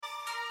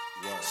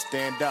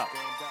Stand up.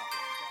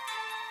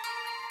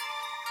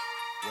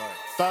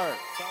 Third.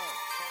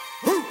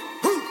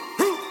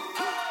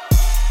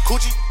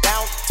 Coochie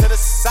down to the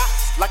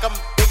socks like I'm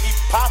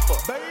Biggie Papa.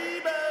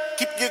 Baby.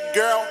 Keep your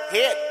girl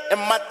head in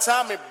my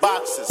Tommy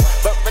boxes.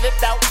 But rent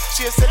it out,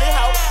 she a silly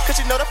hoe. Cause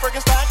she know the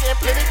friggin' style getting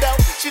plenty dough.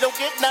 She don't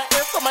get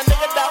nothing from my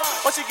nigga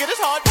though. All she get is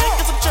hard dick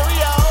and some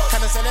Cheerios.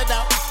 Kinda sell it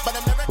out, but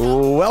I'm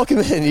never. Welcome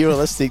in. You are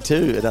listening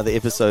to another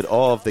episode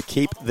of the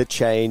Keep the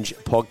Change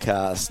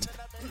podcast.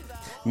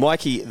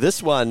 Mikey,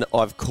 this one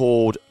I've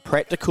called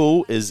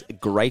Practical is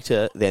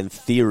Greater Than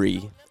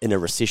Theory in a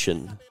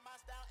Recession.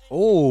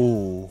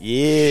 Oh,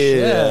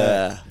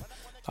 Yeah.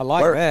 I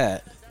like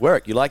that.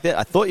 Work, you like that?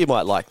 I thought you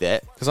might like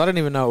that. Because I didn't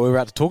even know what we were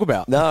about to talk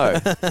about. No.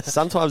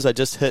 Sometimes I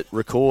just hit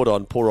record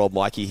on poor old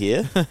Mikey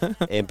here,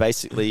 and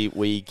basically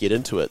we get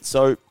into it.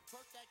 So I'm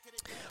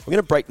going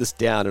to break this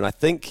down, and I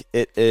think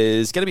it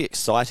is going to be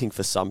exciting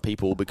for some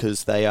people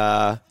because they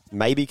are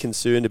maybe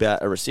concerned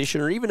about a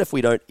recession, or even if we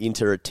don't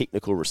enter a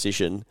technical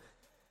recession,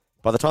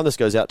 by the time this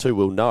goes out too,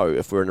 we'll know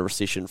if we're in a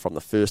recession from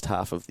the first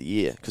half of the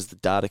year because the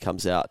data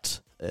comes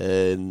out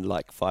in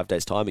like 5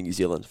 days' time in New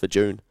Zealand for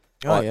June.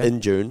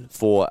 In June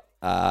for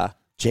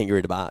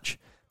January to March.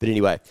 But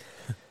anyway,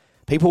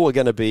 people are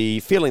going to be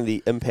feeling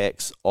the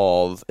impacts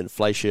of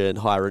inflation,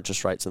 higher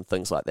interest rates and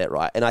things like that,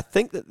 right? And I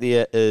think that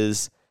there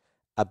is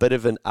a bit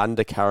of an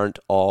undercurrent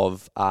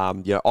of,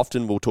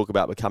 often we'll talk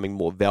about becoming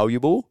more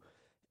valuable,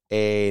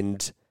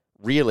 and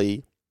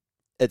really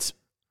it's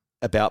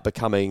about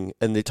becoming,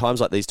 in the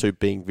times like these two,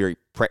 being very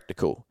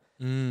practical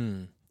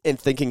and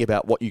thinking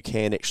about what you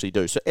can actually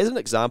do. So as an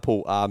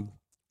example,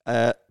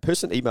 a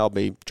person emailed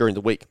me during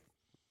the week,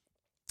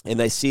 and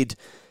they said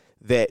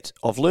that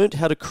I've learned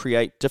how to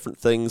create different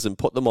things and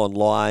put them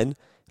online,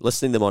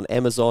 listing them on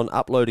Amazon,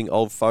 uploading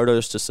old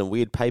photos to some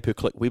weird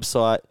pay-per-click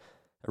website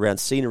around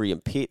scenery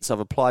and pets.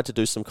 I've applied to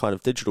do some kind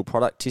of digital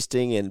product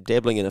testing and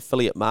dabbling in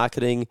affiliate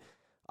marketing.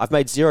 I've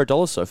made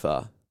 $0 so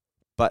far,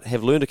 but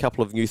have learned a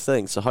couple of new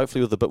things. So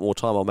hopefully with a bit more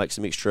time, I'll make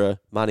some extra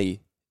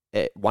money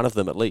at one of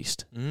them at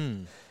least.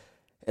 And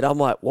I'm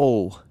like,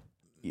 whoa,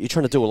 you're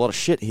trying to do a lot of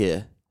shit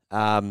here.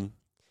 And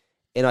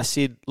I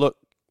said, look,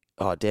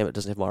 oh, damn, it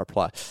doesn't have my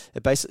reply.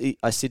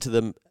 I said to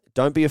them,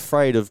 don't be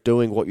afraid of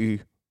doing what you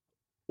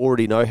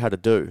already know how to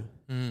do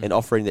and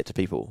offering that to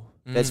people.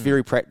 That's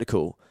very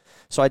practical.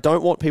 So I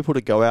don't want people to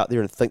go out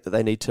there and think that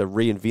they need to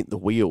reinvent the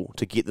wheel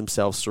to get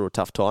themselves through a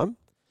tough time.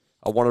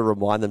 I want to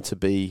remind them to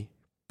be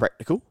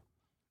practical.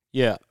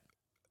 Yeah.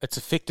 It's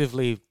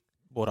effectively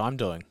what I'm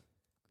doing.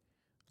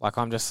 Like,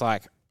 I'm just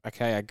like,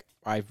 okay,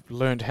 I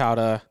learned how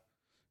to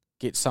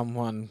get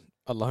someone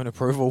a loan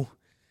approval.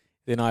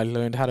 Then I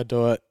learned how to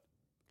do it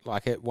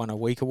like at one a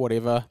week or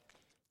whatever.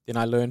 Then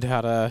I learned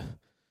how to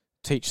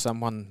teach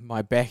someone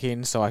my back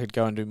end so I could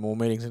go and do more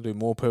meetings and do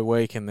more per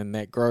week, and then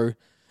that grew.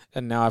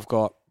 And now I've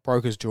got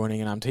brokers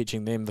joining and I'm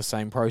teaching them the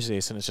same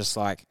process, and it's just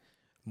like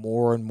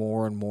more and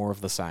more and more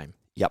of the same.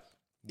 Yep,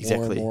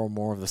 exactly. More and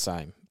more of the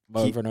same.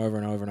 Over and over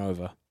and over and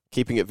over.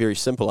 Keeping it very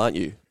simple, aren't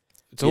you?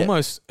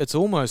 It's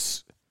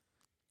almost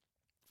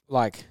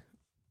like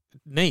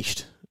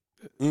niched.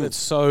 It's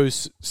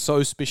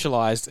so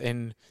specialized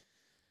and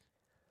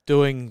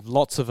doing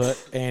lots of it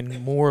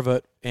and more of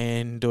it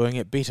and doing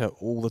it better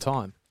all the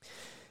time.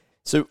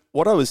 So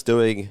what I was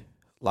doing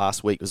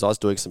last week was I was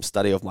doing some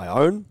study of my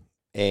own,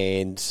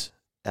 and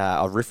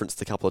I've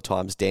referenced a couple of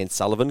times Dan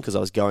Sullivan because I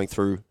was going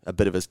through a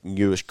bit of his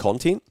newish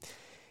content,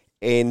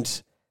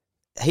 and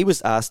he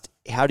was asked,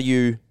 how do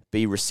you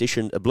be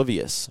recession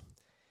oblivious?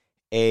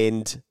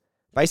 And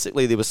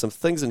basically there were some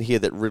things in here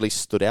that really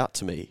stood out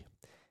to me.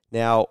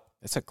 Now,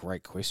 that's a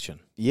great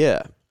question.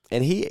 Yeah,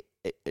 and it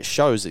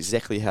shows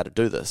exactly how to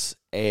do this,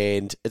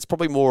 and it's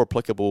probably more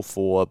applicable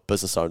for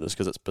business owners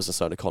because it's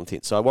business owner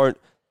content. So I won't.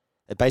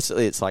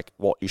 Basically, it's like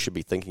what you should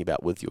be thinking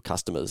about with your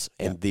customers,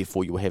 and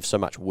therefore you will have so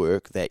much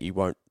work that you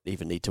won't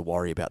even need to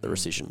worry about the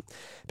recession.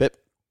 But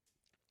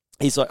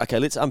he's like, okay,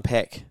 let's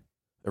unpack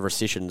a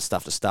recession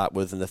stuff to start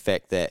with, and the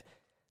fact that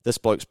this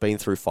bloke's been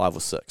through 5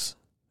 or 6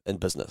 in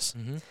business,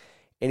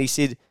 and he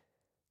said,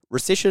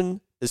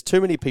 recession is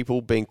too many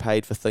people being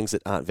paid for things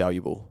that aren't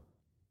valuable.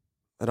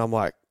 And I'm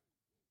like,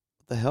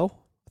 the hell?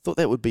 I thought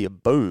that would be a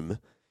boom,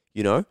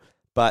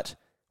 but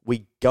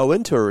we go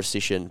into a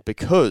recession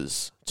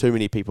because too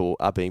many people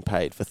are being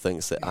paid for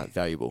things that aren't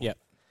valuable. Yep.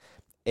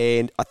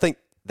 And I think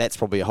that's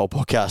probably a whole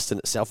podcast in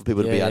itself for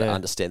people to be able to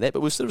understand that.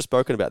 But we've sort of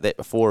spoken about that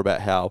before,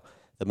 about how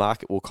the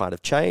market will kind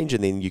of change,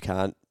 and then you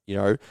can't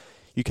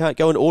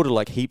go and order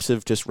like heaps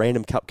of just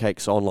random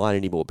cupcakes online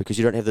anymore because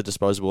you don't have the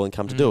disposable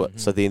income to do it.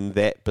 So then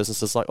that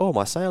business is like, oh,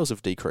 my sales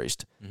have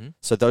decreased.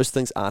 So those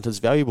things aren't as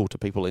valuable to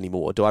people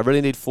anymore. Do I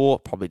really need 4?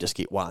 Probably just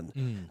get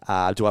 1.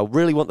 Do I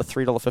really want the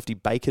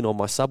 $3.50 bacon on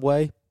my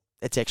Subway?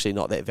 It's actually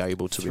not that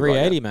valuable to me right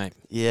now. $3.80, mate.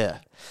 Yeah.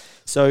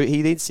 So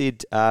he then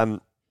said,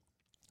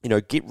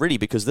 get ready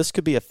because this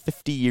could be a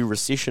 50-year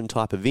recession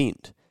type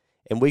event.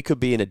 And we could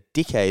be in a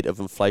decade of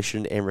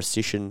inflation and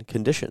recession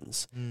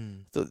conditions.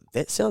 So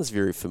that sounds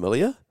very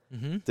familiar.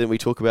 Then we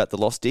talk about the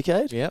lost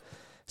decade. Yep.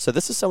 So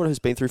this is someone who's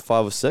been through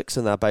 5 or 6,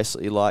 and they're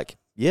basically like,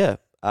 yeah,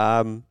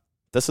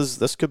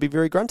 this could be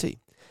very grunty.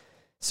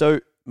 So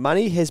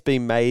money has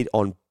been made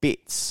on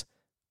bets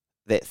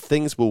that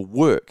things will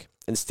work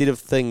instead of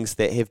things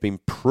that have been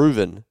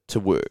proven to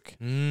work,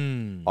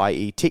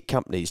 i.e. tech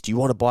companies. Do you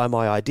want to buy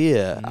my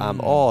idea?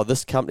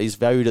 This company's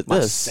valued at My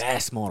this.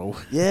 SaaS model.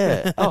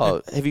 Yeah.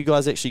 Oh, have you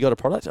guys actually got a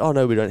product? Oh,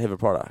 no, we don't have a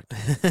product.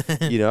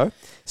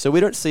 So we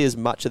don't see as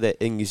much of that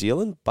in New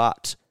Zealand,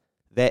 but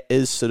that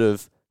is sort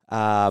of...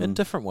 in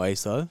different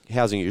ways, though.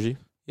 Housing usually.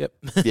 Yep.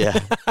 Yeah.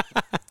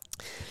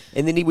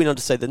 And then he went on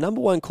to say the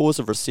number one cause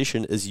of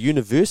recession is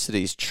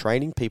universities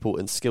training people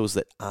in skills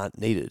that aren't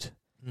needed.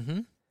 Mm-hmm.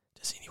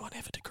 Does anyone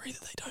have a degree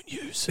that they don't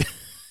use?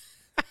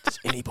 Does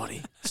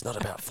anybody? It's not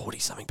about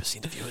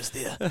 40-something% of viewers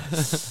there.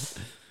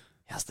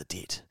 How's the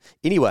debt?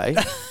 Anyway,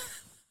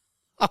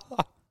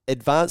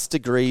 advanced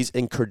degrees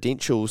and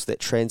credentials that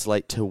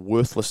translate to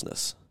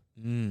worthlessness.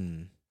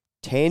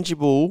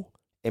 Tangible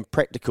and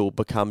practical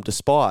become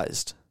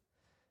despised.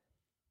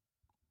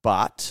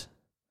 But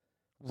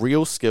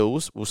real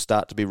skills will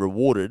start to be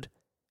rewarded,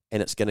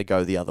 and it's going to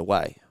go the other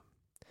way.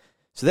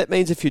 So that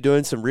means if you're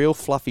doing some real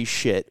fluffy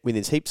shit when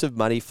there's heaps of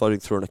money floating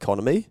through an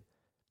economy,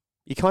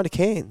 you kind of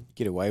can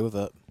get away with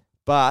it.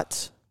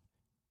 But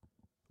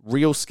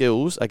real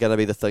skills are going to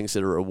be the things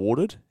that are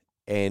rewarded,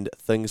 and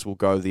things will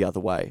go the other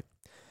way.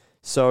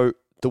 So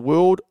the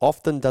world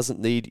often doesn't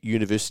need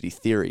university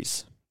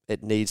theories.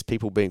 It needs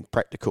people being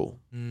practical.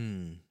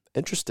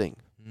 Interesting.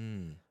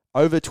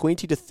 Over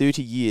 20 to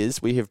 30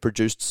 years, we have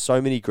produced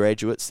so many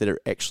graduates that are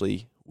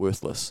actually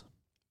worthless.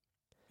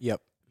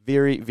 Yep.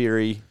 Very,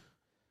 very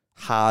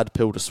hard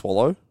pill to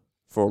swallow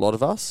for a lot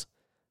of us,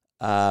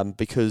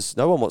 because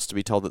no one wants to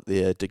be told that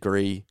their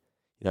degree,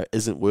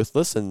 isn't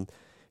worthless. And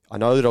I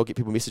know that I'll get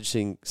people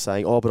messaging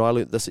saying, "Oh, but I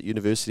learnt this at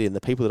university," and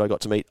the people that I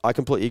got to meet, I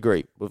completely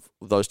agree with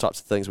those types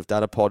of things. We've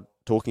done a pod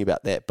talking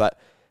about that, but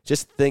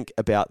just think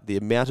about the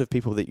amount of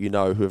people that you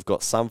know who have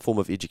got some form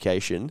of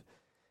education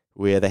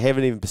where they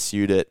haven't even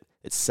pursued it.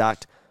 It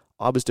sucked.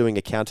 I was doing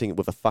accounting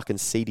with a fucking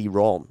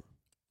CD-ROM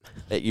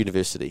at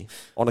university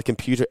on a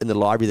computer in the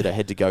library that I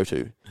had to go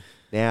to.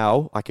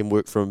 Now I can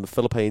work from the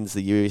Philippines,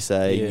 the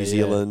USA, New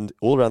Zealand,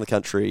 all around the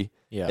country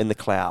in the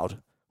cloud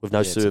with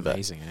no server.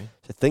 It's amazing, eh?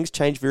 So things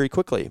change very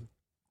quickly.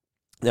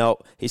 Now,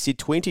 he said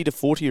 20 to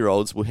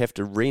 40-year-olds will have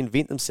to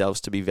reinvent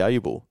themselves to be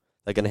valuable.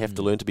 They're going to have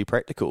to learn to be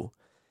practical.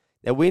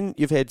 Now, when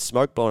you've had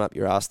smoke blown up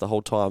your ass the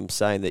whole time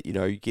saying that,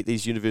 you get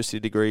these university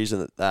degrees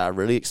and that they're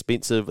really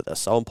expensive, but they're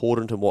so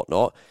important and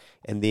whatnot,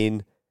 and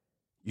then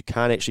you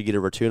can't actually get a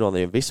return on the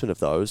investment of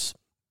those,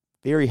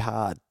 very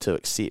hard to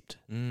accept.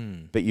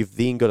 But you've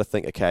then got to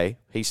think, okay,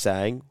 he's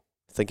saying,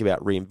 think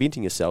about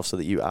reinventing yourself so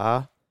that you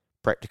are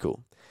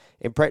practical.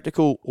 And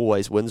practical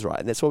always wins, right?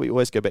 And that's why we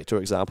always go back to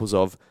examples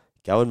of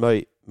go and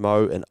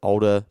mow an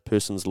older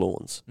person's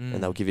lawns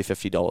and they'll give you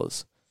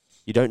 $50.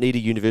 You don't need a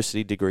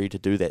university degree to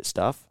do that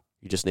stuff.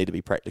 You just need to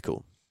be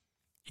practical.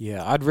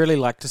 Yeah, I'd really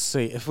like to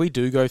see, if we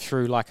do go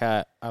through like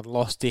a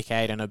lost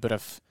decade and a bit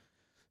of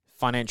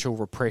financial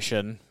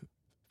repression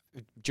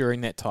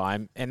during that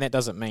time, and that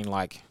doesn't mean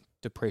like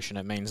depression,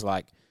 it means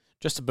like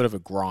just a bit of a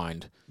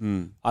grind.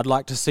 I'd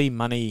like to see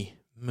money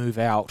move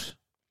out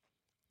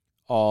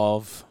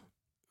of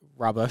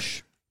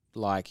rubbish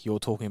like you're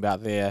talking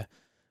about there,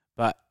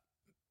 but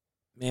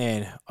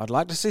man, I'd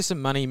like to see some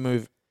money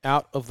move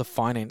out of the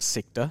finance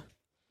sector,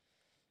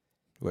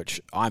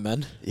 which I'm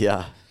in.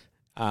 Yeah.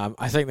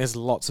 I think there's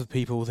lots of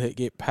people that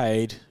get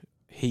paid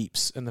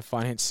heaps in the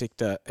finance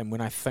sector, and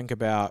when I think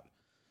about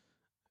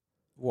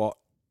what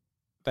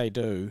they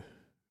do,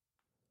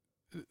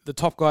 the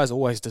top guys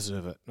always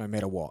deserve it, no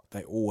matter what.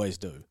 They always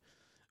do.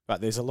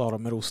 But there's a lot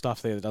of middle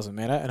stuff there that doesn't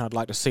matter, and I'd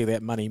like to see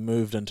that money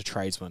moved into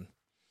tradesmen.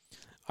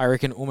 I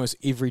reckon almost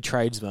every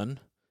tradesman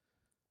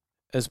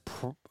is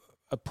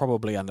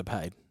probably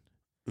underpaid.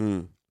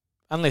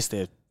 Unless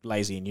they're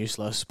lazy and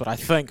useless, but I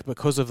think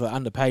because of the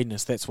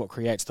underpaidness, that's what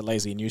creates the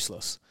lazy and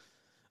useless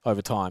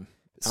over time.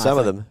 And some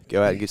of them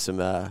go out and get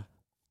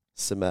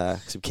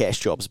some cash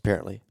jobs.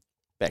 Apparently,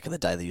 back in the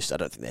day, they used to. I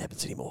don't think that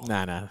happens anymore.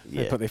 No,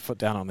 they put their foot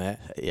down on that.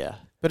 Yeah,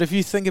 but if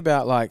you think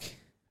about like,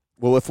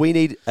 well, if we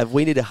need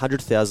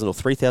 100,000 or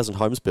 3,000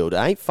 homes built, it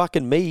ain't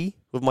fucking me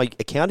with my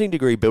accounting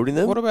degree building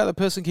them. What about the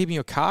person keeping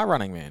your car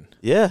running, man?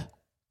 Yeah.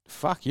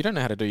 Fuck, you don't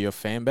know how to do your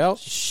fan belt.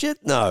 Shit,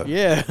 no.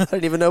 Yeah. I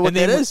don't even know what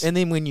that is. And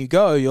then when you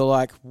go, you're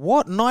like,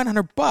 what,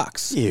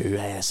 $900? You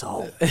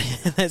asshole.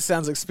 That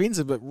sounds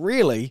expensive, but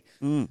really,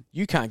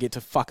 you can't get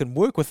to fucking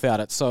work without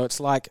it. So it's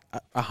like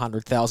a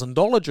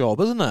 $100,000 job,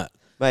 isn't it?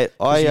 Mate,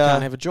 you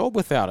can't have a job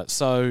without it.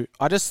 So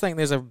I just think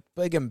there's a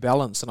big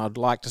imbalance, and I'd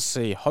like to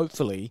see,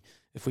 hopefully,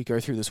 if we go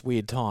through this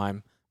weird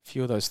time, a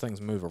few of those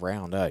things move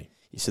around, eh?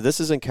 So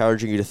this is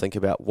encouraging you to think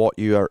about what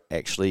you are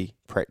actually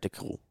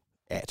practical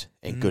at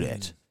and good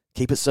at.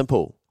 Keep it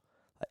simple.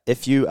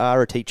 If you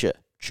are a teacher,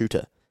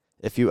 tutor.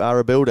 If you are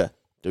a builder,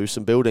 do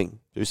some building.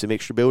 Do some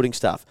extra building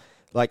stuff.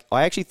 Like,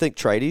 I actually think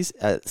tradies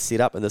are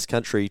set up in this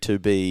country to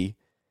be...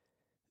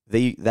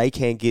 They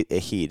can get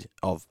ahead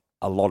of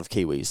a lot of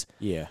Kiwis.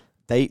 Yeah.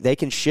 they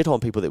can shit on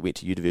people that went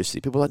to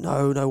university. People are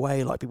like, no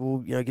way. Like people,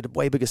 get a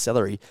way bigger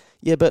salary.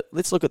 Yeah, but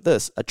let's look at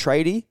this. A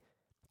tradie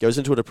goes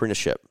into an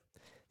apprenticeship.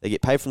 They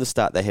get paid from the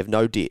start. They have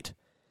no debt.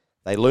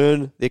 They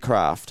learn their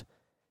craft.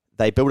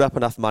 They build up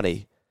enough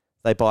money.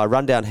 They buy a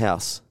rundown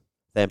house.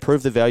 They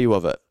improve the value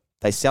of it.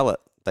 They sell it.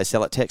 They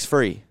sell it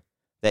tax-free.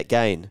 That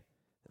gain.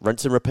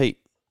 Rinse and repeat.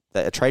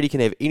 That a tradie can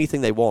have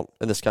anything they want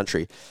in this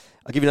country.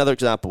 I'll give you another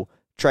example.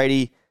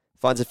 Tradie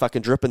finds a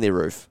fucking drip in their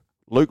roof.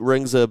 Luke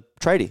rings a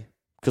tradie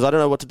because I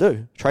don't know what to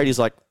do. Tradie's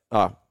like,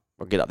 oh,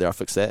 I'll get up there, I'll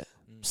fix that.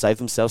 Save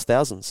themselves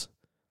thousands.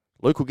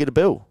 Luke will get a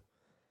bill.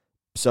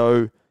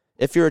 So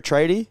if you're a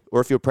tradie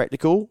or if you're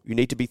practical, you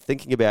need to be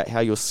thinking about how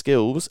your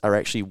skills are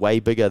actually way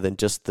bigger than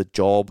just the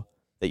job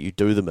that you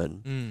do them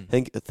in.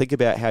 Think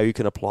about how you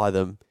can apply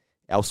them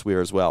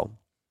elsewhere as well.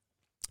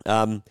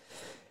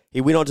 He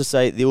went on to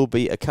say there will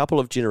be a couple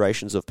of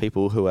generations of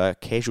people who are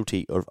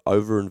casualty of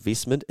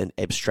overinvestment in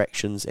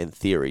abstractions and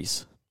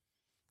theories.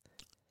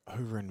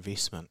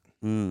 Overinvestment.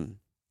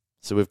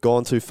 So we've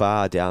gone too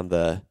far down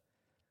the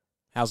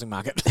housing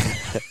market.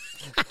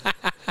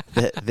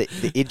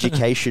 the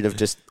education of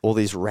just all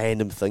these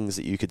random things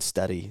that you could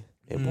study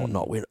and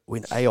whatnot.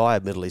 When AI,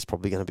 admittedly, is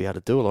probably going to be able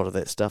to do a lot of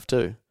that stuff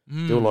too.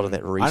 Do a lot of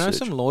that research. I know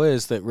some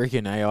lawyers that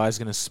reckon AI is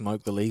going to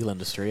smoke the legal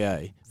industry,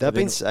 eh? They've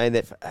been saying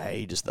that for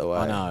ages, though.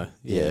 I know.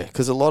 Yeah,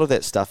 because a lot of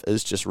that stuff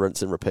is just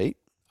rinse and repeat.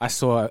 I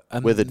saw a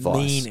with advice.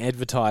 mean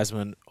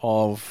advertisement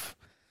of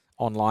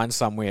online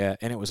somewhere,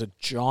 and it was a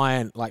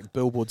giant, like,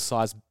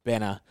 billboard-sized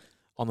banner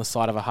on the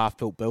side of a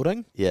half-built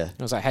building. Yeah. And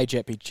it was like, hey,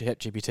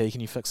 ChatGPT,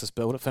 can you finish this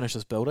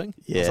building?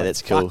 Yeah, like,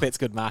 that's cool. Fuck, that's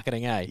good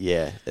marketing, eh?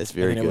 Yeah, that's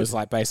very good. And it was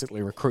like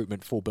basically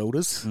recruitment for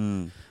builders.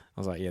 I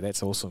was like, yeah,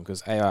 that's awesome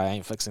because AI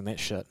ain't fixing that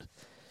shit.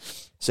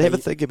 So have a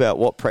think about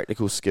what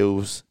practical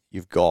skills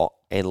you've got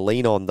and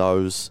lean on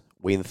those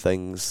when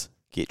things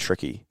get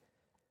tricky.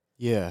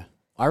 Yeah.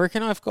 I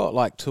reckon I've got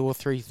like 2 or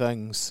 3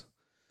 things,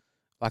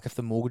 like if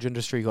the mortgage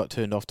industry got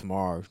turned off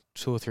tomorrow,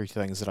 2 or 3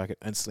 things that I could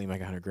instantly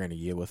make $100,000 a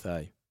year with,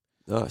 eh?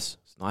 Nice.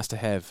 It's nice to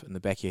have in the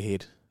back of your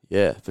head.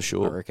 Yeah, for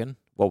sure. I reckon.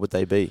 What would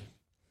they be?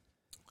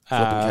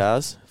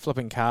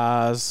 Flipping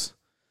cars,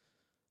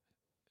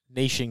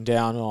 niching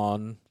down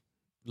on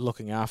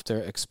looking after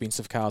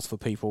expensive cars for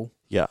people.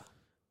 Yeah.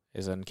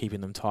 As in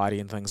keeping them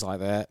tidy and things like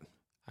that.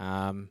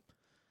 And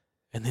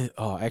then,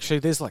 actually,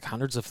 there's like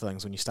hundreds of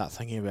things when you start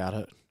thinking about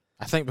it.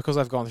 I think because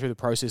I've gone through the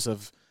process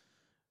of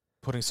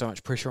putting so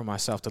much pressure on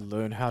myself to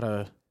learn how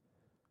to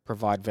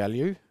provide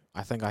value,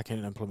 I think I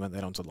can implement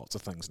that onto lots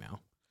of things now.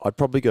 I'd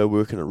probably go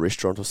work in a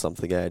restaurant or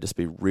something, just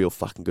be real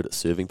fucking good at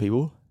serving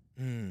people.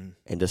 And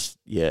just,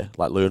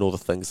 like learn all the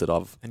things that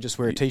I've... And just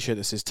wear a T-shirt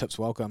that says tips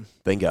welcome.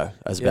 Bingo.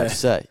 I was about to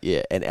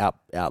say, and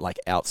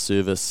out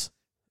service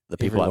the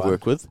people I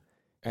work with.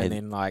 And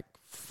then like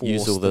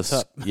use all this,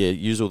 tip.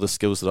 use all the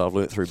skills that I've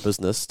learnt through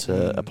business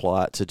to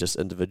apply it to just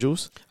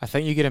individuals. I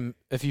think you get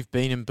if you've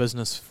been in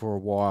business for a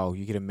while,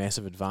 you get a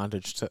massive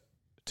advantage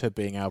to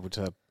being able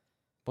to,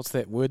 what's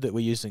that word that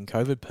we used in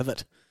COVID?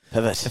 Pivot.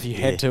 If you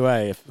had to,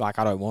 I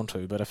don't want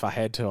to, but if I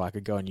had to, I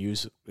could go and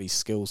use these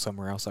skills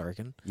somewhere else, I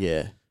reckon.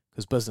 Yeah.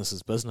 Because business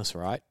is business,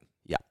 right?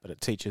 Yeah. But it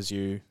teaches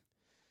you,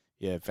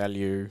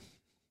 value,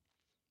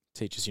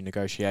 teaches you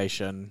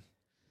negotiation.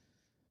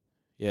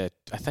 Yeah,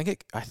 I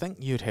think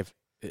you'd have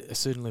a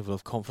certain level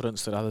of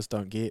confidence that others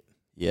don't get.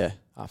 Yeah.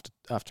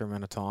 After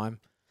amount of time.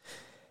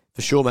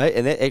 For sure, mate.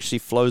 And that actually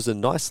flows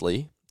in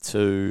nicely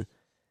to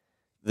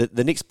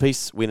the next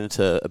piece went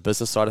into a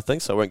business side of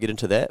things, so I won't get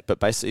into that. But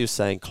basically, you're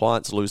saying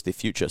clients lose their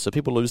future. So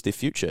people lose their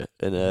future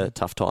in a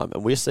tough time.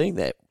 And we're seeing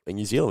that in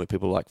New Zealand where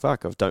people are like,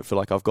 fuck, I don't feel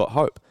like I've got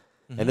hope.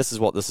 And this is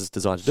what this is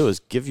designed to do, is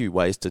give you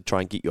ways to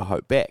try and get your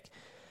hope back.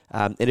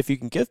 And if you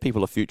can give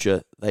people a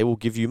future, they will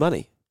give you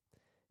money.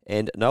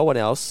 And no one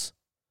else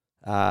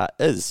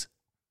is.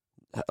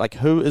 Like,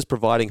 who is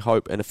providing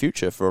hope and a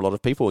future for a lot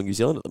of people in New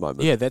Zealand at the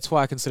moment? Yeah, that's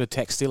why I consider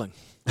tax stealing.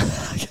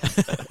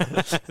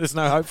 There's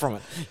no hope from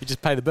it. You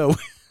just pay the bill.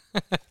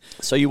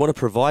 So you want to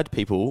provide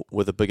people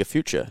with a bigger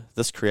future.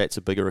 This creates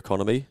a bigger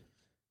economy.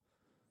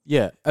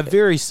 Yeah, a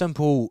very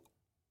simple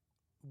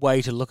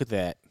way to look at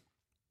that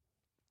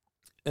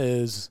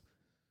is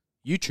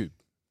YouTube.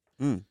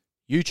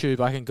 YouTube,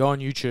 I can go on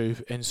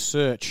YouTube and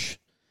search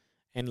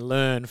and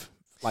learn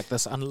like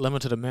this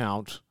unlimited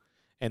amount,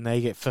 and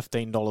they get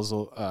 $15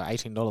 or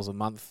 $18 a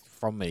month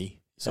from me,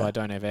 so I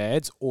don't have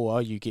ads,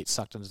 or you get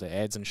sucked into the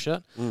ads and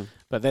shit.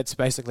 But that's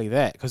basically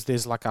that, because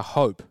there's like a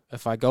hope.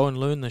 If I go and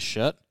learn this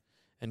shit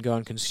and go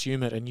and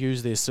consume it and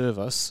use their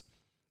service,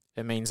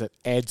 it means it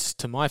adds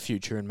to my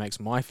future and makes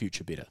my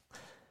future better.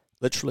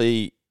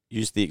 Literally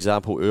used the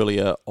example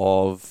earlier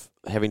of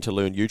having to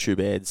learn YouTube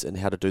ads and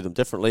how to do them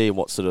differently and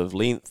what sort of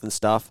length and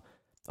stuff.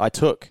 I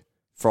took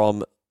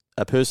from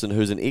a person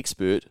who's an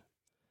expert,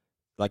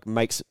 like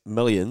makes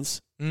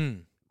millions,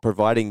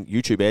 providing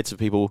YouTube ads for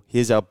people.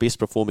 Here's our best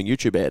performing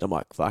YouTube ad. I'm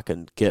like,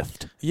 fucking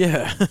gift.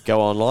 Yeah.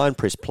 Go online,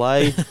 press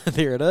play.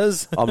 There it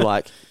is. I'm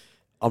like,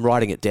 I'm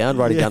writing it down,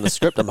 down the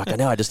script. I'm like, I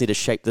know, I just need to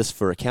shape this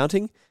for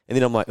accounting. And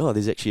then I'm like, oh,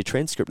 there's actually a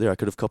transcript there. I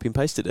could have copy and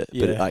pasted it.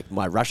 Yeah. But like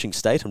my rushing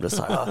state, I'm just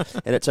like, oh,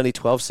 and it's only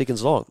 12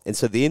 seconds long. And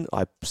so then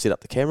I set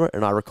up the camera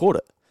and I record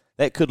it.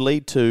 That could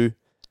lead to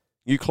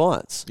new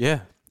clients.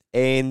 Yeah.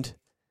 And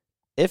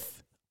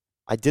if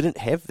I didn't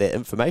have that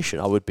information,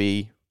 I would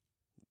be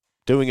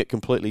doing it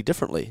completely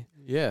differently.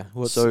 Yeah.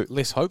 Well, it's So-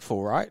 less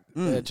hopeful, right?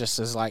 It just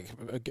is like,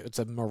 it's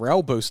a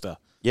morale booster.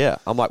 Yeah,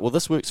 I'm like, well,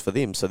 this works for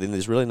them, so then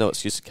there's really no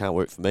excuse it can't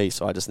work for me,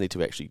 so I just need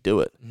to actually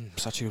do it.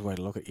 Such a good way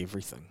to look at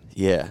everything.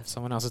 Yeah. If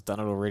someone else has done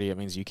it already, it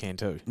means you can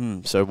too.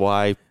 So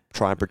why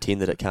try and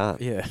pretend that it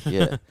can't? Yeah.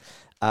 Yeah.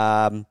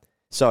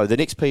 So the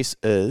next piece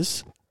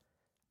is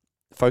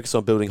focus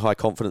on building high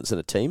confidence in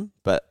a team,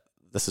 but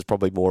this is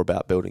probably more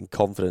about building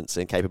confidence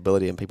and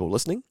capability in people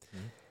listening,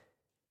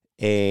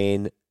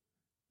 and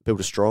build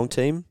a strong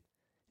team.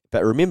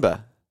 But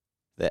remember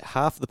that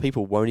half the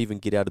people won't even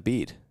get out of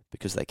bed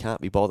because they can't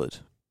be bothered.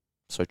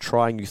 So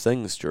try new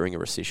things during a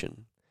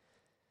recession.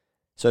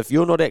 So if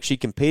you're not actually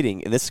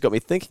competing, and this has got me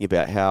thinking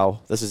about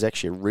how this is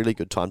actually a really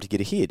good time to get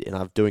ahead, and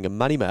I'm doing a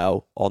money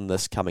mail on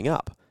this coming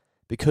up,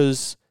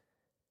 because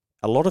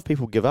a lot of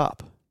people give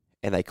up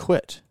and they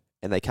quit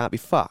and they can't be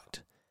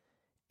fucked.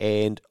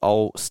 And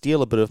I'll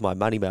steal a bit of my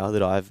money mail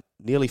that I've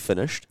nearly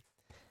finished,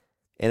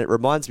 and it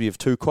reminds me of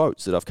two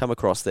quotes that I've come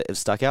across that have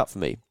stuck out for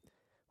me.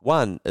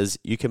 One is,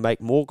 you can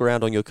make more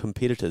ground on your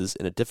competitors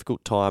in a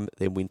difficult time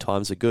than when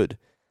times are good.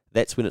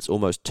 That's when it's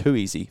almost too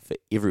easy for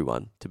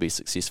everyone to be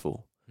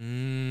successful.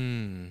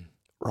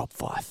 Rob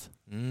Fife.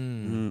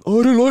 I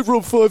don't like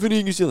Rob Fife in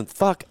New Zealand.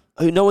 Fuck.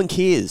 Oh, no one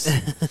cares.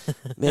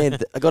 Man,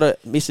 I got a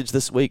message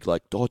this week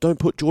like, oh, don't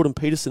put Jordan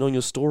Peterson on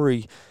your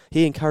story.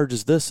 He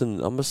encourages this.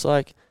 And I'm just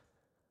like,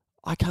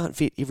 I can't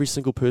vet every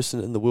single person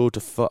in the world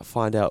to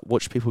find out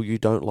which people you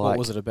don't like. What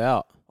was it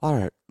about? I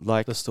don't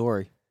like The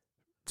story.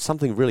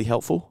 something really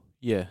helpful.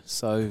 Yeah.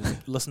 So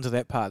listen to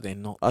that part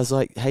then. Not. I was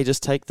like, hey,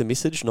 just take the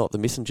message, not the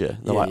messenger.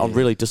 And they're Yeah, like, I'm yeah.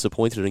 really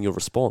disappointed in your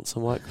response.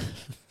 I'm like,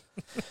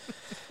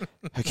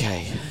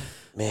 okay,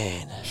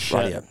 man.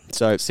 Right,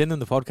 so, Send them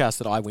the podcast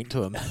that I went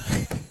to him.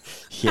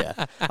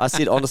 yeah. I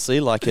said, honestly,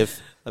 like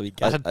if,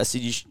 I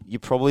said, you're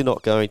probably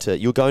not going to,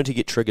 you're going to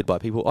get triggered by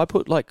people. I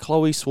put like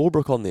Chloe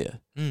Swarbrick on there.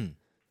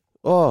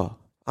 Oh,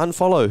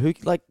 unfollow. Who,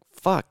 like,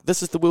 fuck,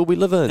 this is the world we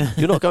live in.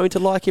 You're not going to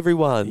like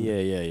everyone.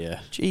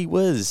 Yeah. Gee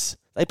whiz.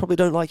 They probably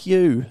don't like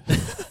you.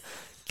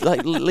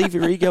 Like, leave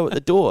your ego at the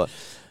door.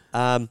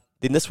 Then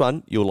this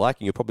one, you'll like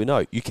and you'll probably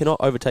know. You cannot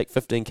overtake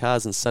 15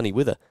 cars in sunny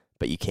weather,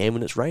 but you can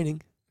when it's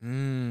raining.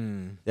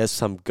 There's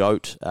some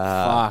goat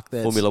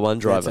Formula One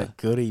driver. That's a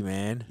goodie,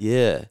 man.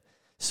 Yeah.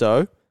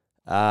 So,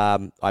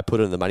 I put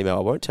in the money mail.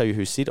 I won't tell you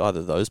who said either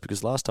of those,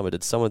 because last time I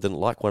did, someone didn't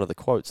like one of the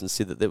quotes and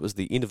said that was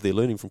the end of their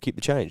learning from Keep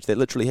the Change. That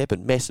literally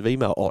happened. Massive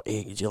email. Oh,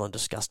 Air New Zealand,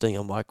 disgusting.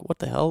 I'm like, what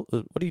the hell?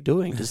 What are you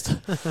doing? Just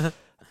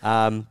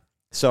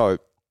So,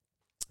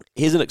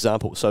 here's an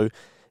example. So,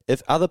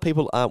 if other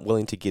people aren't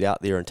willing to get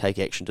out there and take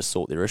action to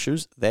sort their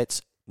issues,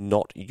 that's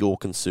not your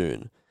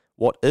concern.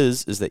 What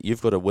is that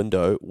you've got a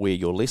window where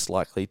you're less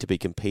likely to be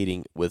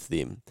competing with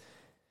them.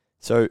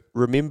 So,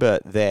 remember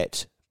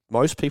that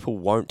most people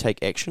won't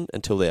take action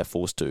until they are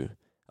forced to.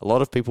 A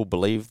lot of people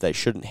believe they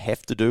shouldn't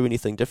have to do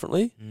anything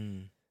differently,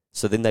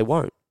 so then they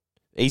won't.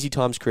 Easy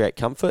times create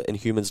comfort, and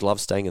humans love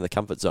staying in the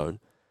comfort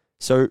zone.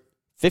 So,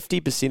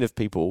 50% of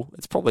people,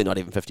 it's probably not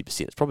even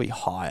 50%, it's probably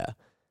higher,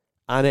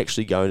 aren't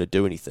actually going to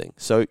do anything.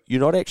 So you're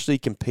not actually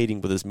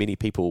competing with as many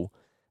people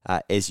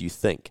as you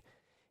think.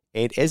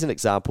 And as an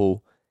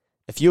example,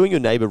 if you and your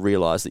neighbour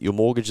realise that your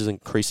mortgage is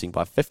increasing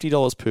by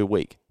 $50 per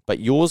week, but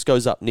yours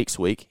goes up next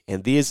week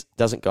and theirs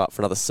doesn't go up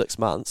for another 6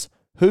 months,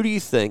 who do you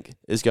think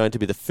is going to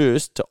be the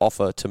first to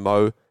offer to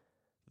mow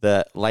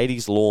the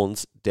ladies'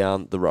 lawns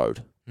down the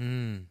road?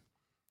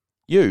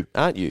 You,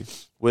 aren't you?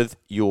 With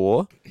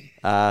your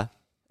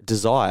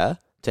desire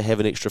to have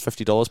an extra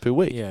 $50 per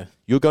week. Yeah.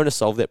 You're going to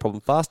solve that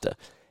problem faster.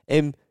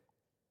 And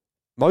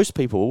most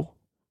people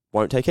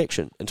won't take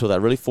action until they're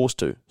really forced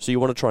to. So you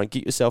want to try and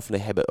get yourself in a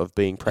habit of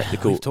being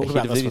practical. We've talked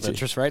about this with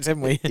interest rates,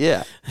 haven't we?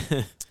 Yeah.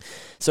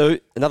 So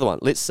another one.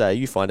 Let's say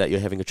you find out you're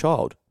having a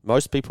child.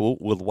 Most people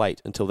will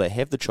wait until they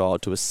have the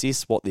child to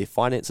assess what their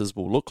finances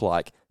will look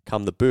like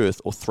come the birth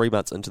or 3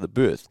 months into the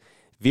birth.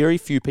 Very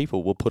few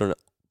people will put an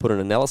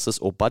analysis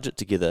or budget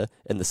together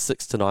in the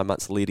 6 to 9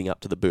 months leading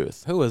up to the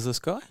birth. Who is this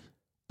guy?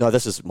 No,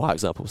 this is my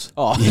examples.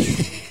 Oh.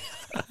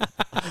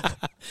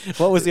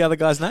 What was the other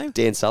guy's name?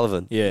 Dan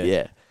Sullivan. Yeah.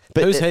 Yeah.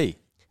 But Who's he?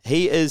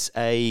 He is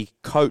a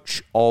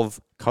coach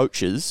of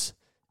coaches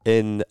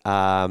in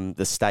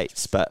the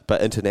States, but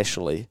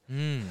internationally.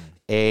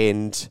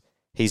 And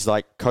he's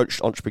like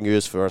coached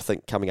entrepreneurs for, I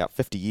think, coming up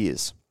 50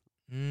 years.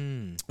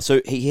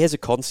 So he has a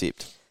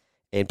concept,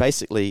 and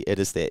basically it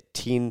is that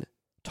 10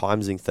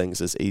 timesing things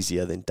is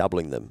easier than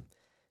doubling them.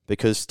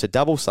 Because to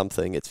double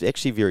something, it's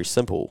actually very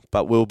simple,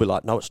 but we'll be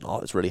like, no, it's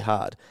not, it's really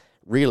hard.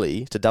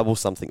 Really, to double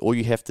something, all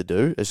you have to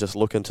do is just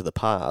look into the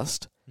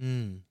past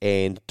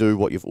and do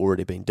what you've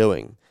already been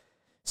doing.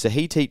 So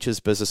he teaches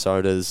business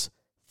owners,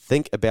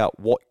 think about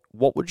what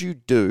what would you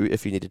do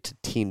if you needed to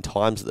 10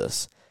 times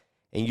this?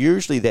 And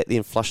usually that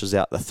then flushes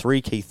out the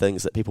 3 key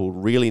things that people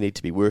really need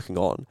to be working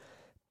on.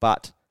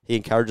 But he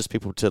encourages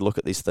people to look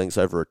at these things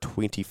over a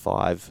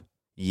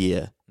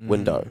 25-year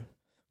window,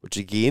 which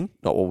again,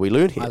 not what we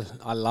learn here.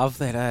 I love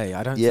that, eh?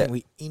 I don't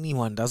think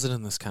anyone does it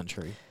in this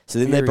country. So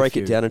then they break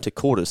it down into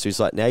quarters. So he's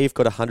like, now you've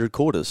got 100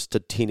 quarters to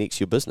 10x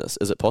your business.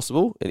 Is it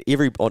possible? And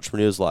every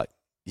entrepreneur's like,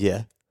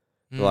 yeah.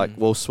 Like,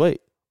 well,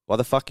 sweet. Why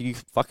the fuck are you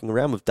fucking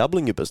around with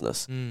doubling your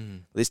business?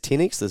 There's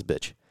 10x this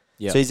bitch.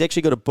 Yep. So he's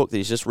actually got a book that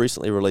he's just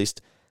recently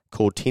released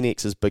called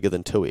 10x is bigger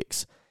than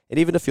 2x. And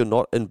even if you're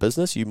not in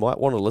business, you might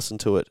want to listen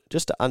to it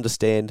just to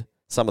understand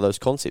some of those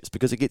concepts,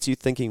 because it gets you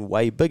thinking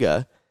way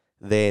bigger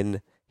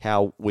than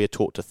how we're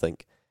taught to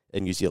think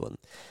in New Zealand.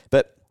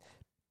 But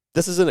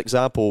this is an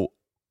example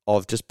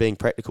of just being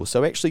practical.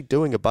 So actually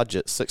doing a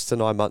budget 6 to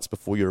 9 months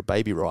before your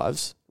baby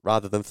arrives,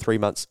 rather than 3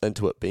 months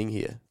into it being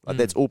here. Like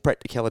that's all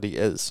practicality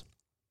is.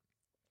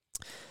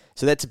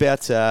 So that's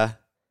about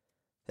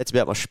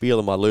my spiel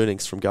and my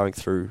learnings from going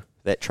through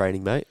that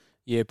training, mate.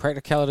 Yeah,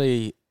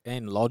 practicality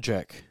and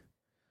logic.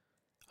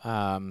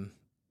 Yeah,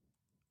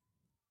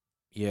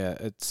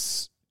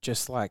 it's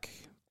just like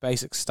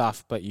basic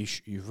stuff, but you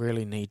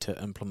really need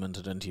to implement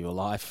it into your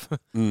life.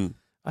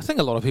 I think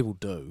a lot of people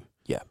do.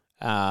 Yeah.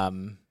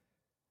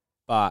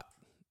 But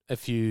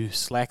if you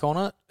slack on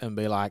it and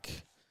be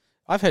like,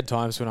 I've had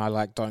times when I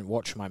like don't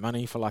watch my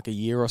money for like a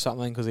year or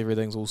something because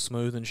everything's all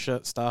smooth and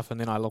shit stuff, and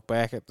then I look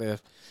back at the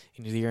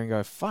end of the year and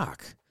go,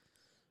 fuck,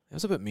 that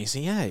was a bit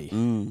messy, eh?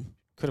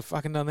 Could have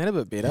fucking done that a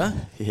bit better.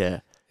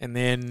 Yeah. And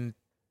then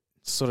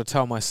sort of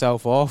tell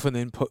myself off and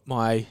then put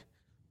my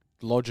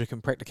logic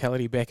and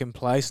practicality back in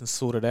place and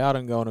sort it out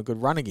and go on a good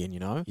run again, you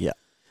know? Yeah.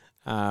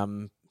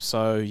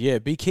 So, yeah,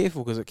 be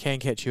careful because it can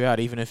catch you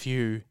out even if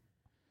you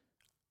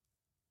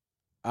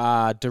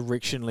are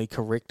directionally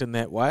correct in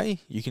that way.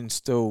 You can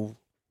still,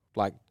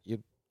 like, you're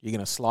going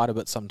to slide a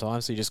bit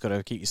sometimes, so you just got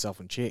to keep yourself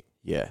in check.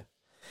 Yeah.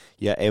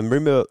 Yeah, and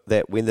remember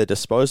that when the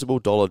disposable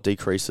dollar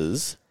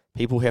decreases,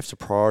 people have to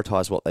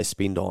prioritize what they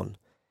spend on.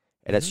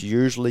 And it's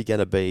usually going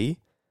to be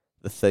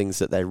the things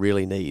that they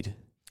really need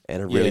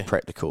and are really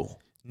practical.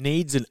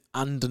 Needs an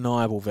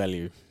undeniable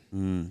value.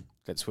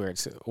 That's where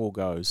it all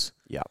goes.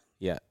 Yeah.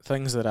 Yeah.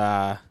 Things that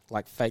are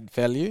like fake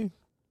value,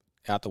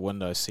 out the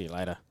window, see you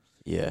later.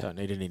 Yeah. Don't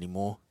need it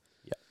anymore.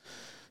 Yeah.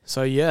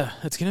 So, yeah,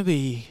 it's going to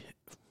be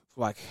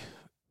like,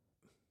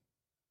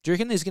 do you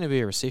reckon there's going to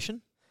be a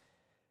recession?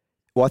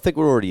 Well, I think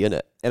we're already in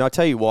it. And I'll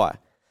tell you why.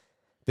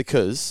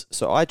 Because,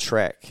 so I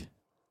track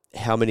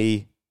how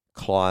many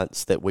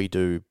clients that we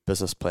do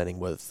business planning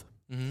with.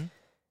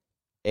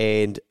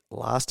 And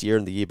last year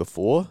and the year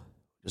before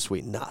just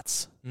went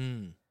nuts.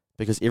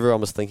 Because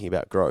everyone was thinking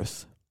about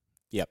growth.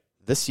 Yep.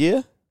 This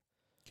year?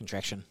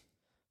 Contraction.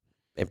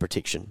 And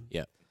protection.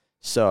 Yep.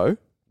 So,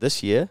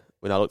 this year,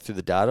 when I looked through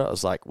the data, I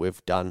was like,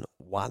 we've done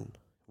one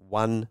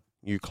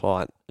new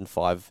client in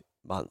 5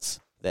 months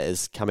that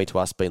is coming to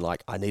us being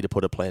like, I need to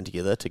put a plan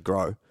together to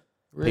grow.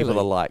 Really? People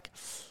are like,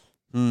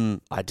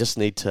 I just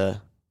need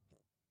to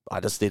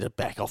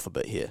back off a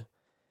bit here.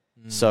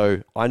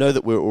 So I know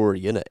that we're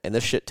already in it, and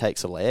this shit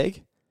takes a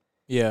lag.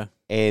 Yeah.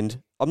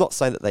 And I'm not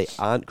saying that they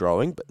aren't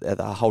growing, but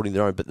they're holding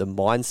their own, but the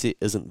mindset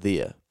isn't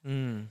there.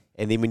 And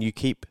then when you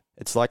keep,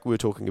 it's like we were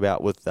talking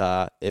about with,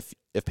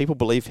 if people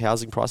believe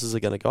housing prices are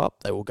going to go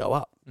up, they will go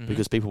up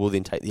because people will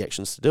then take the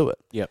actions to do it.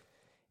 Yep.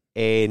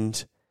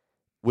 And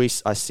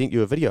I sent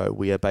you a video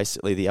where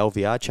basically the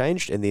LVR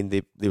changed, and then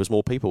there was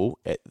more people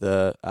at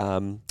the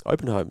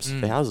open homes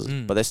for houses,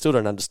 but they still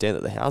don't understand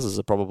that the houses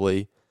are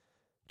probably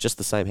just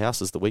the same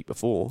house as the week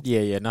before.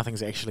 Yeah,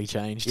 nothing's actually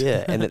changed.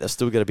 Yeah, and that they're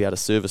still going to be able to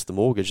service the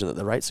mortgage and that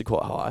the rates are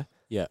quite high.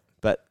 Yeah.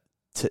 But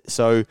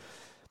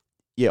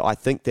I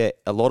think that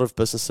a lot of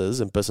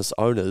businesses and business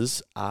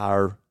owners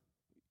are.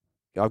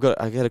 I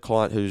had a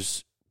client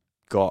who's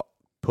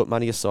put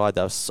money aside.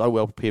 They were so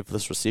well prepared for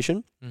this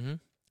recession,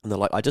 and they're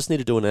like, I just need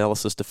to do an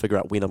analysis to figure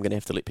out when I'm going to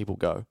have to let people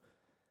go. And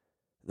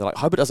they're like,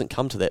 I hope it doesn't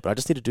come to that, but I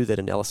just need to do that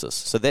analysis.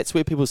 So that's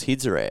where people's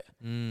heads are at.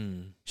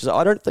 She's like,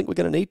 I don't think we're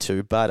going to need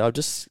to, but I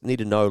just need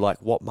to know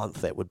like what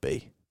month that would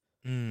be.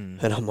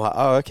 And I'm like,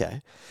 oh,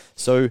 okay.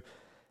 So,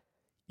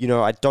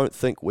 I don't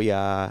think we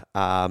are.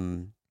 I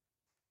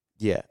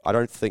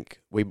don't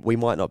think we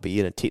might not be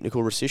in a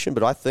technical recession,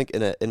 but I think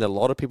in a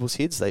lot of people's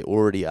heads they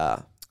already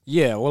are.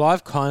 Yeah. Well,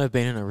 I've kind of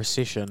been in a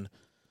recession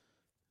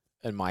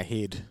in my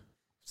head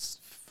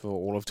for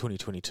all of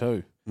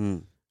 2022,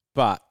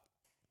 but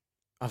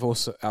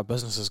our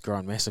business has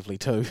grown massively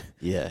too.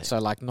 Yeah. So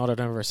like not in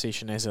a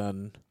recession as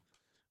in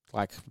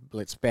like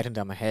let's batten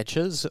down the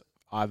hatches.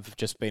 I've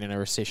just been in a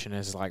recession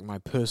as like my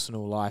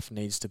personal life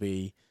needs to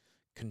be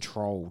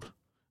controlled,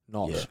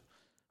 not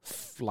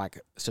like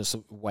it's just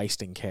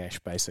wasting cash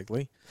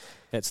basically.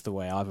 That's the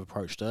way I've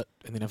approached it.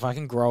 And then if I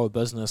can grow a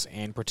business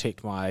and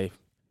protect my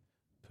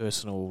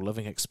personal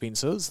living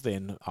expenses,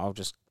 then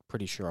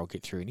pretty sure I'll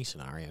get through any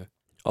scenario.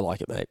 I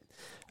like it, mate.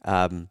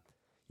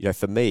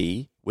 For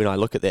me, when I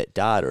look at that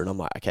data and I'm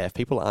like, okay, if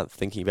people aren't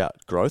thinking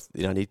about growth,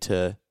 then I need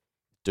to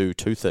do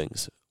two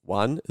things.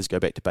 One is go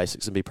back to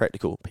basics and be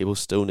practical. People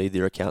still need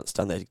their accounts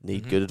done. They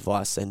need good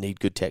advice. They need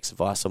good tax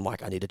advice. I'm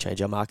like, I need to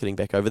change our marketing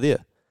back over there.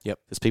 Yep.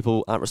 Because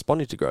people aren't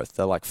responding to growth.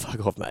 They're like,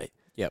 fuck off, mate.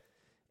 Yep.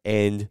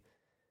 And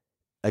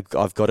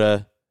I've got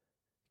to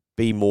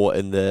be more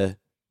in the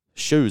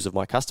shoes of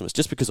my customers.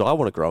 Just because I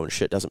want to grow and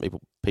shit doesn't mean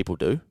people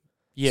do.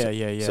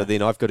 Yeah. So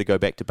then I've got to go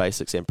back to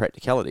basics and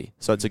practicality.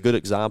 So it's a good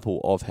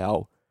example of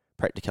how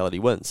practicality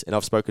wins. And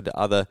I've spoken to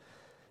other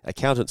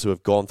accountants who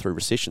have gone through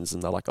recessions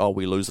and they're like, oh,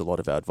 we lose a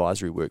lot of our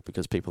advisory work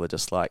because people are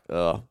just like,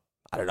 oh,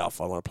 I don't know if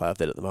I want to play with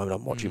that at the moment.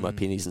 I'm watching my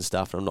pennies and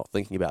stuff and I'm not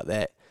thinking about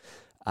that.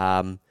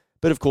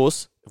 But of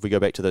course, if we go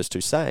back to those two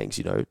sayings,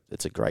 you know,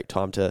 it's a great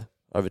time to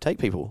overtake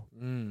people.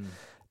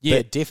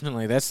 Yeah,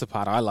 definitely. That's the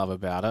part I love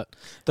about it.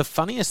 The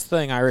funniest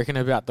thing I reckon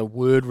about the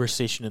word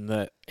recession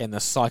and the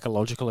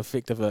psychological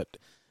effect of it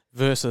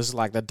versus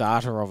like the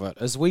data of it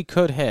is we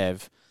could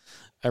have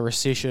a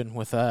recession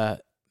with a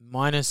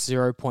minus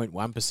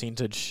 0.1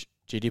 percentage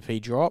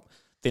GDP drop,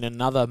 then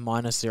another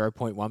minus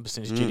 0.1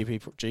 percentage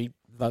GDP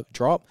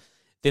drop.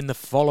 Then the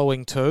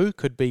following two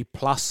could be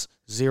plus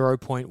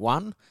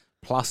 0.1,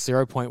 plus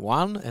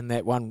 0.1, and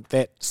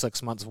that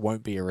 6 months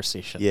won't be a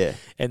recession. Yeah.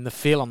 And the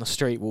feel on the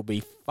street will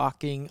be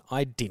fucking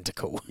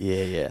identical.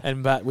 Yeah.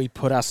 But we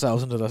put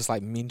ourselves into this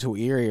like mental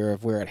area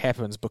of where it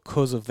happens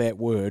because of that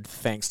word,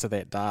 thanks to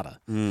that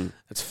data.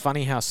 It's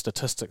funny how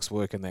statistics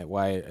work in that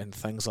way and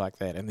things like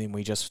that. And then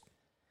we just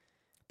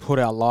put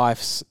our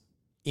life's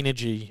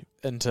energy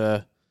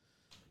into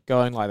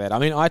going like that. I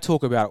mean, I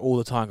talk about it all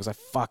the time because I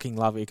fucking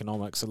love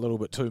economics a little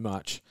bit too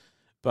much.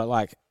 But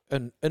like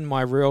in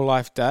my real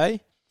life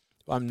day,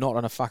 I'm not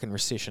in a fucking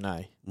recession,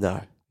 eh?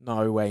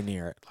 No way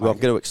near it. Well, I'm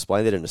going to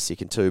explain that in a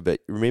second too, but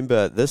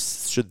remember,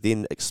 this should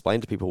then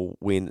explain to people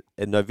when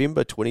in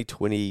November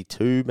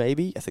 2022,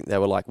 maybe, I think they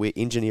were like, we're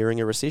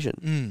engineering a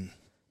recession.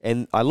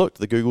 And I looked,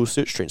 the Google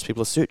search trends,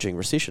 people are searching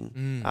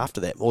recession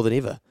after that more than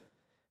ever.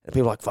 And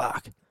people are like,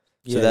 fuck.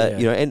 So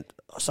you know, and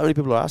so many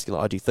people are asking,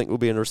 like, oh, do you think we'll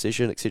be in a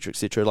recession, et cetera, et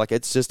cetera? Like,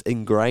 it's just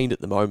ingrained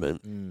at the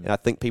moment. And I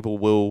think people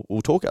will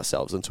talk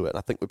ourselves into it. And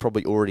I think we're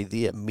probably already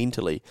there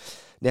mentally.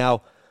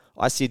 Now,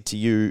 I said to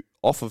you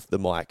off of the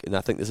mic, and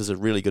I think this is a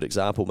really good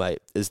example, mate,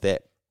 is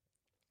that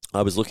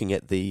I was looking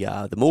at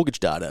the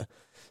mortgage data.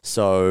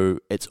 So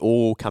it's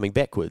all coming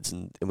backwards.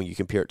 And when you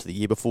compare it to the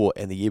year before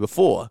and the year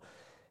before,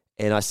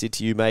 and I said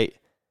to you, mate,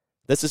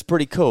 this is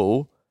pretty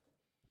cool.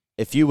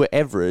 If you were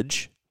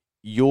average,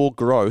 your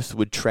growth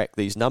would track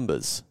these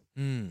numbers.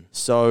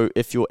 So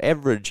if you're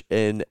average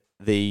in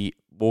the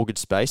mortgage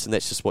space, and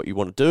that's just what you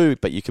want to do,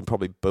 but you can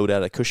probably build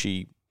out a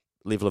cushy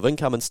level of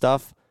income and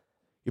stuff,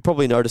 you're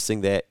probably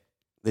noticing that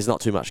there's not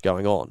too much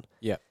going on.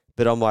 Yeah.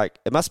 But I'm like,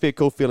 it must be a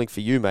cool feeling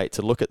for you, mate,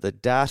 to look at the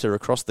data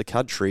across the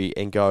country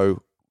and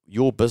go,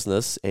 your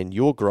business and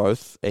your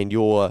growth and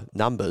your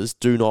numbers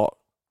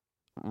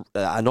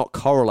are not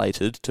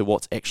correlated to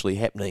what's actually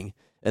happening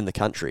in the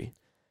country.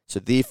 So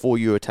therefore,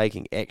 you are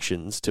taking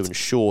actions to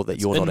ensure that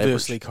you're not average.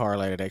 Inversely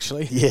correlated,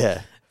 actually.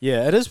 Yeah.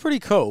 Yeah, it is pretty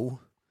cool,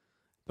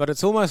 but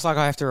it's almost like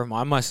I have to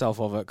remind myself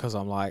of it because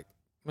I'm like,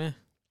 meh.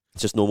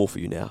 It's just normal for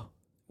you now.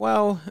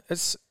 Well,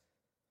 it's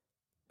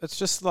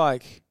just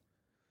like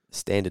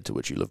Standard to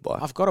which you live by.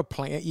 I've got a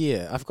plan.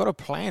 Yeah, I've got a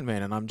plan,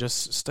 man, and I'm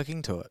just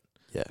sticking to it.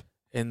 Yeah.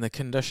 And the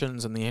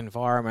conditions and the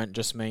environment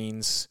just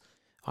means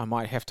I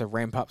might have to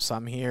ramp up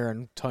some here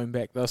and tone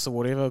back this or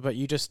whatever, but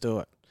you just do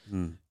it.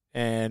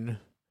 And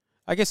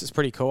I guess it's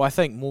pretty cool. I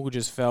think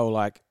mortgages fell,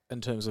 like, in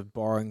terms of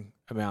borrowing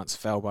amounts,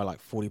 fell by like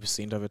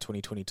 40% over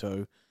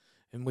 2022,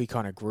 and we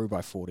kind of grew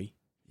by 40.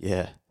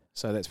 Yeah.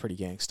 So that's pretty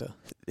gangster.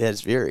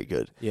 That's very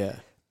good. Yeah.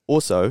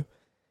 Also,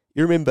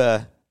 you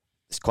remember,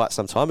 it's quite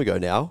some time ago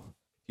now,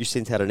 you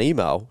sent out an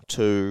email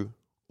to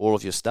all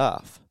of your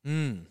staff,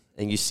 and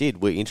you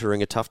said, we're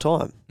entering a tough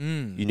time.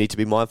 You need to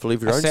be mindful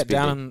of your own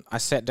spending. I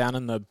sat down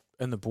in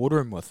the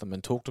boardroom with them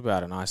and talked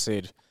about it, and I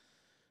said,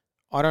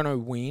 I don't know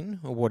when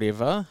or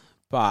whatever,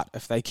 but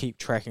if they keep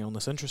tracking on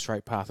this interest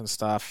rate path and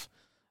stuff,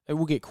 it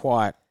will get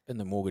quiet in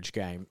the mortgage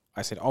game.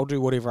 I said, I'll do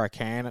whatever I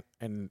can,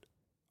 and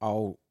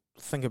I'll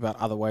think about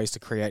other ways to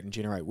create and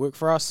generate work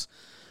for us.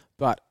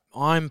 But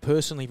I'm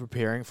personally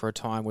preparing for a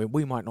time where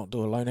we might not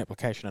do a loan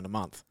application in a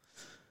month.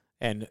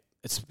 And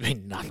it's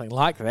been nothing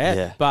like that.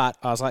 Yeah. But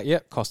I was like,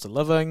 yep, cost of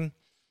living.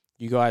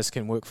 You guys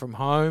can work from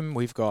home.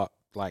 We've got,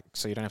 like,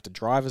 so you don't have to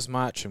drive as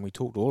much. And we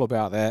talked all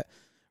about that,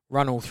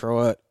 run all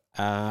through it,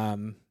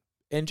 and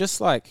just,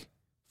 like,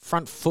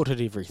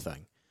 front-footed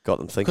everything. Got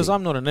them thinking. Because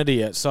I'm not an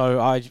idiot. So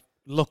I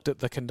looked at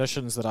the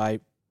conditions the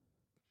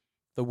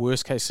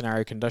worst-case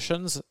scenario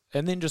conditions,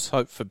 and then just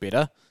hoped for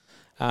better.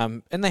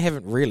 And they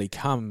haven't really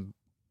come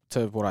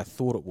to what I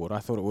thought it would. I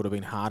thought it would have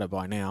been harder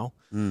by now.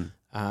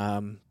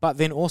 But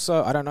then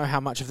also, I don't know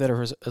how much of that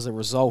is a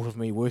result of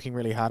me working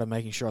really hard and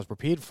making sure I was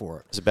prepared for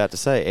it. I was about to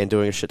say, and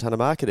doing a shit ton of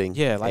marketing.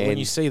 Yeah, like when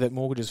you see that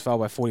mortgages fell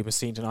by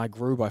 40% and I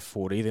grew by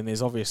 40%, then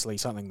there's obviously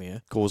something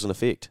there. Cause and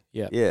effect.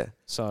 Yeah. Yeah.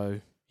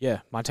 So, yeah,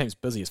 my team's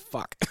busy as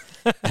fuck.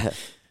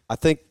 I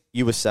think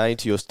you were saying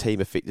to your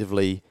team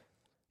effectively,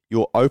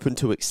 you're open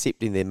to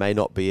accepting there may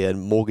not be a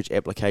mortgage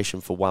application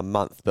for 1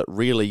 month, but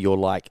really you're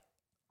like,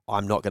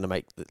 I'm not going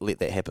to let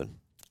that happen.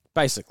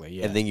 Basically,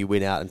 yeah. And then you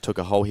went out and took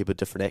a whole heap of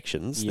different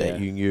actions Yeah. that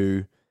you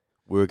knew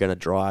were going to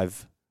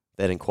drive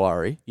that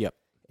inquiry. Yep.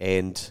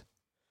 And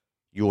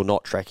you're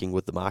not tracking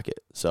with the market.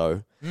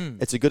 So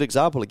Mm. it's a good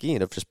example,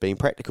 again, of just being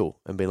practical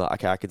and being like,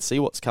 okay, I can see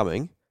what's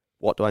coming.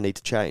 What do I need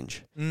to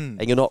change? Mm.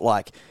 And you're not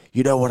like,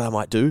 you know what I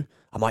might do?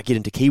 I might get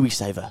into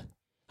KiwiSaver.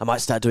 I might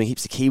start doing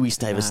heaps of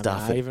KiwiSaver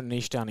stuff. Nah, even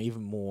niche down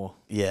even more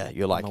Yeah,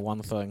 you're on like, the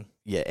one thing.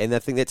 yeah. And I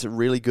think that's a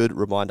really good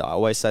reminder. I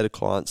always say to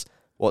clients,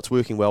 what's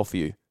working well for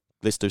you?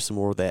 Let's do some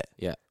more of that.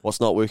 Yeah.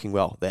 What's not working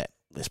well? That.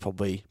 Let's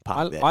probably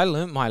park that. I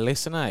learnt my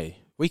lesson, eh?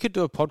 We could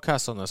do a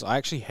podcast on this. I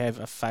actually have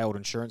a failed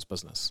insurance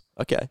business.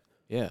 Okay.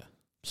 Yeah.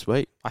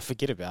 Sweet. I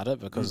forget about it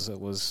because it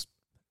was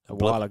a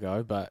Blip. while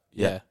ago, but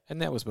Yeah. yeah.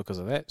 And that was because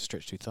of that,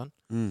 stretched too thin.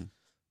 Mm.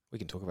 We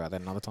can talk about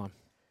that another time.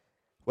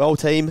 Well,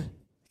 team,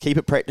 keep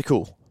it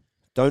practical.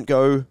 Don't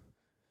go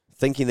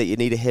thinking that you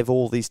need to have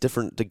all these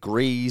different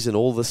degrees and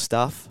all this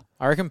stuff.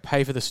 I reckon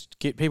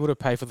get people to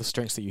pay for the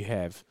strengths that you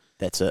have.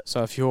 That's it.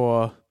 So if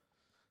you're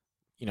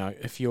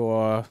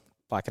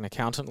like an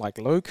accountant like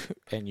Luke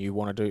and you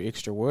want to do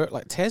extra work,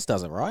 like Taz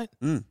does it, right?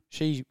 Mm.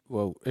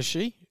 Is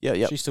she? Yeah,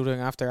 yeah. She's still doing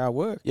after hour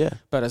work. Yeah,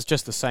 But it's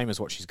just the same as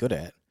what she's good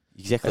at.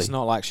 exactly. It's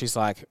not like she's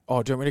like,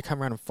 oh, do you want me to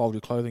come around and fold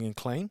your clothing and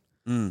clean?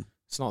 Mm.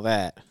 It's not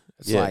that.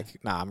 It's Yeah.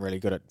 like, nah, I'm really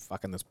good at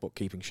fucking this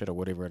bookkeeping shit or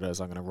whatever it is.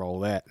 I'm going to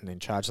roll that and then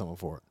charge someone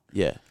for it.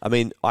 Yeah. I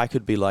mean, I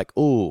could be like,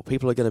 oh,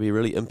 people are going to be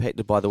really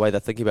impacted by the way they're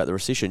thinking about the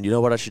recession. You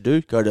know what I should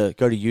do? Go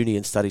to uni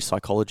and study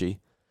psychology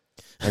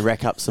and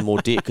rack up some more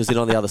debt, because then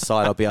on the other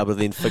side, I'll be able to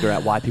then figure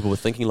out why people were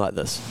thinking like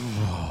this.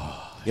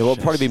 Yeah, what would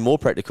probably be more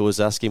practical is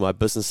asking my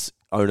business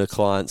owner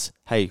clients,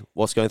 hey,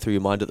 what's going through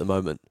your mind at the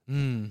moment?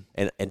 Mm.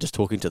 And just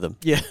talking to them.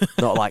 Yeah.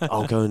 Not like,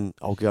 I'll go and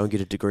get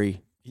a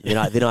degree. Then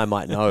I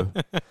might know,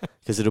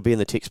 because it'll be in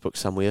the textbook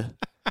somewhere.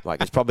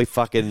 Like, it's probably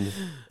fucking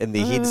in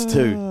their heads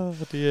too. Oh,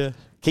 dear.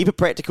 Keep it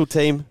practical,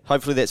 team.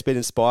 Hopefully that's been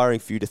inspiring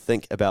for you to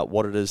think about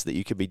what it is that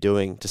you could be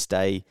doing to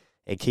stay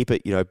and keep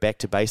it, back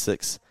to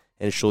basics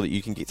and ensure that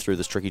you can get through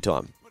this tricky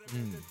time.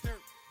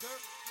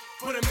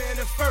 Put a man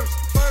in first.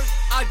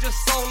 I just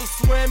saw her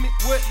swimming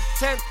with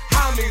 10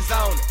 homies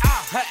on it.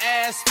 Her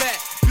ass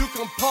fat, you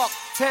can park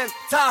 10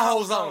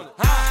 Tahoes on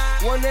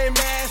it. When they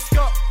mask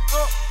up,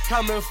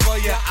 coming for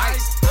your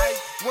ice.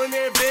 When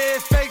they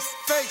big face,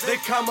 they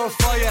coming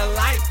for your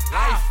life.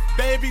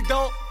 Baby,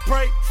 don't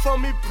pray for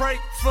me, pray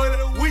for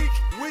the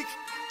weak.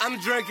 I'm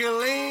drinking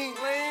lean,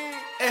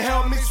 it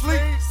help me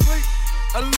sleep. A